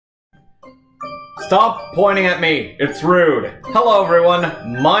Stop pointing at me. It's rude. Hello,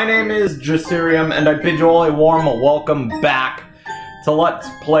 everyone. My name is Jasirium, and I bid you all a warm welcome back to Let's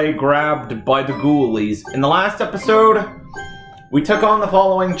Play Grabbed by the Ghoulies. In the last episode, we took on the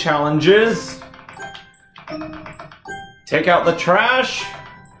following challenges. Take out the trash,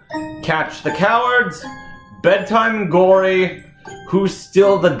 catch the cowards, bedtime gory, who's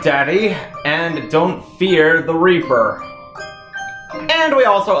still the daddy, and don't fear the Reaper. And we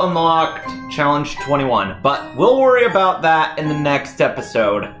also unlocked Challenge 21, but we'll worry about that in the next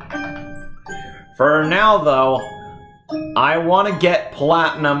episode. For now, though, I want to get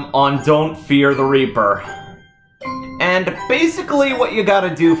Platinum on Don't Fear the Reaper. And basically what you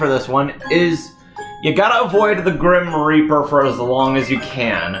gotta do for this one is you gotta avoid the Grim Reaper for as long as you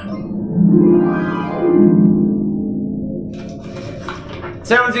can.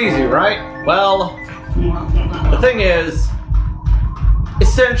 Sounds easy, right? Well, the thing is,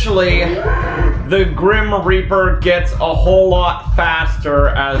 essentially, the Grim Reaper gets a whole lot faster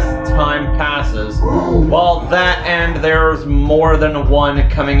as time passes. Well, that and there's more than one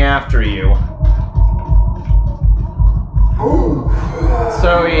coming after you.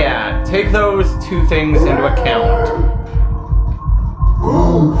 So yeah, take those two things into account.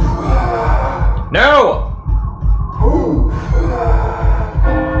 No!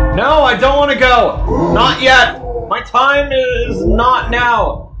 No, I don't want to go! Not yet! My time is not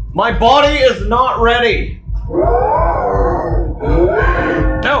now! My body is not ready!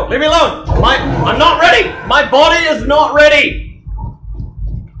 No, leave me alone! I'm not ready! My body is not ready!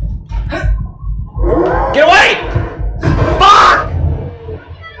 Get away! Fuck!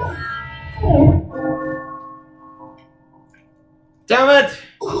 Damn it!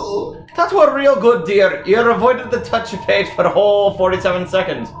 That was real good, dear. You avoided the touch of fate for a whole 47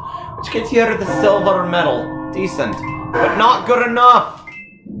 seconds, which gets you the silver medal. Decent, but not good enough.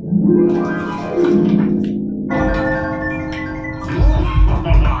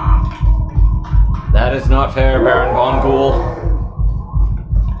 That is not fair, Baron Von Ghoul.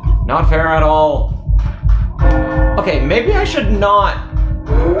 Not fair at all. Okay, maybe I should not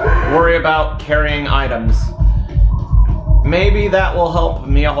worry about carrying items. Maybe that will help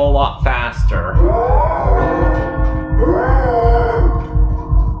me a whole lot faster.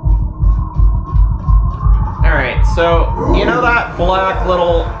 Alright, so, you know that black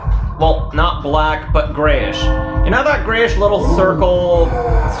little, well, not black, but grayish. You know that grayish little circle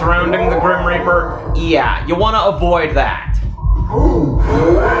surrounding the Grim Reaper? Yeah, you want to avoid that.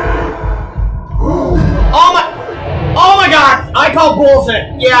 Oh my god! I call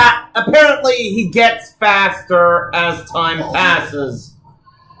bullshit! Yeah, apparently he gets faster as time passes.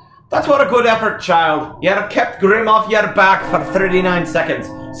 That's what a good effort, child. You kept Grim off your back for 39 seconds,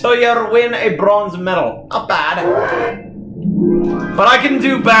 so you win a bronze medal. Not bad. But I can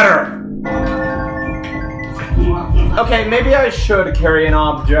do better. Okay, maybe I should carry an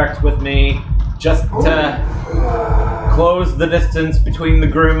object with me just to close the distance between the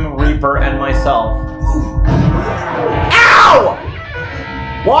Grim Reaper and myself. Ow!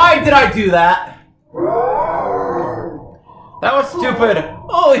 Why did I do that? That was stupid.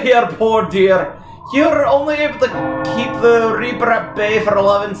 Oh, here, poor dear. You're only able to keep the Reaper at bay for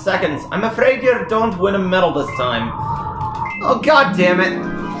 11 seconds. I'm afraid you don't win a medal this time. Oh, god damn it.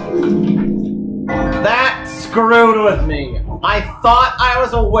 That screwed with me. I thought I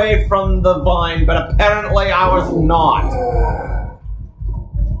was away from the vine, but apparently I was not.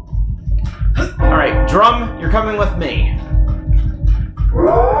 Alright, Drum, you're coming with me.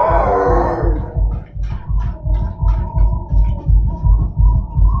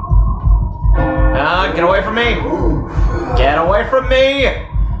 Get away from me! Get away from me!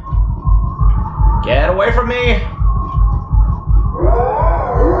 Get away from me!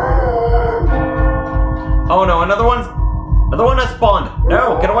 Oh no, another one has spawned.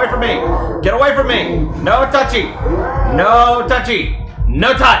 No, get away from me! Get away from me! No touchy! No touchy!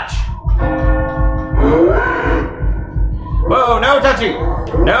 No touch! Whoa, no touchy!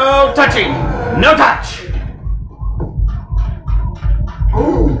 No touchy! No touch!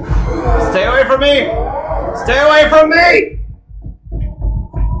 Stay away from me! Stay away from me!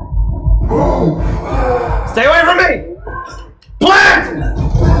 Stay away from me! Plant!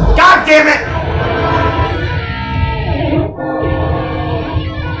 God damn it!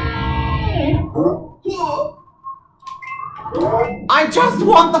 I just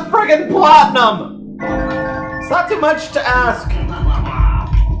want the friggin' platinum! It's not too much to ask.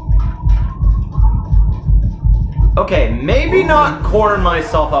 Okay, maybe not corner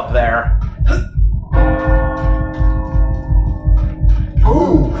myself up there.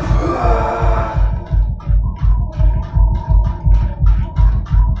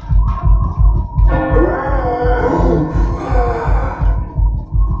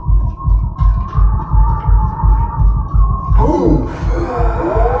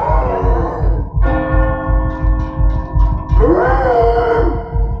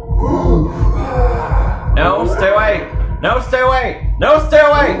 No, stay away! No, stay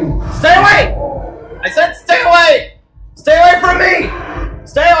away! Stay away! I said stay away! Stay away from me!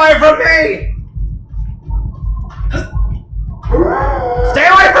 Stay away from me! Stay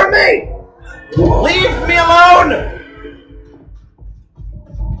away from me! Leave me alone!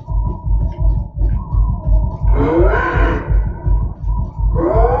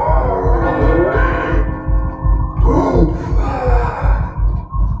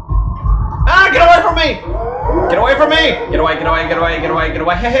 Ah, get away from me! Get away from me! Get away, get away, get away, get away, get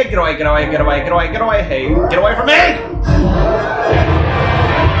away, hey, hey, get away, get away, get away, get away, get away, hey, get away from me!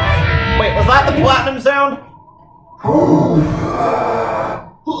 Wait, was that the platinum sound?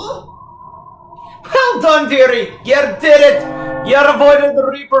 Well done, dearie! You did it! You avoided the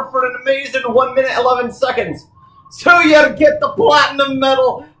Reaper for an amazing 1 minute 11 seconds. So you get the platinum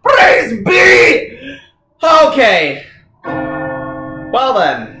medal! Praise be! Okay. Well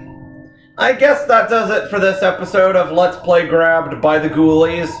then. I guess that does it for this episode of Let's Play Grabbed by the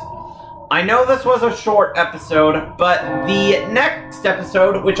Ghoulies. I know this was a short episode, but the next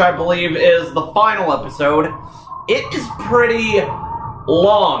episode, which I believe is the final episode, it is pretty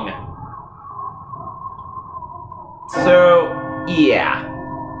long. So, yeah.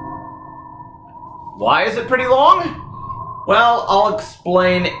 Why is it pretty long? Well, I'll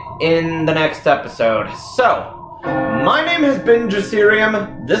explain in the next episode. So, my name has been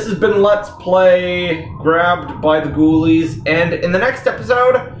Jasirium, this has been Let's Play Grabbed by the Ghoulies, and in the next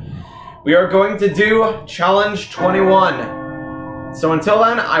episode, we are going to do Challenge 21. So until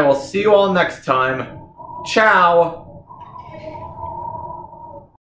then, I will see you all next time. Ciao!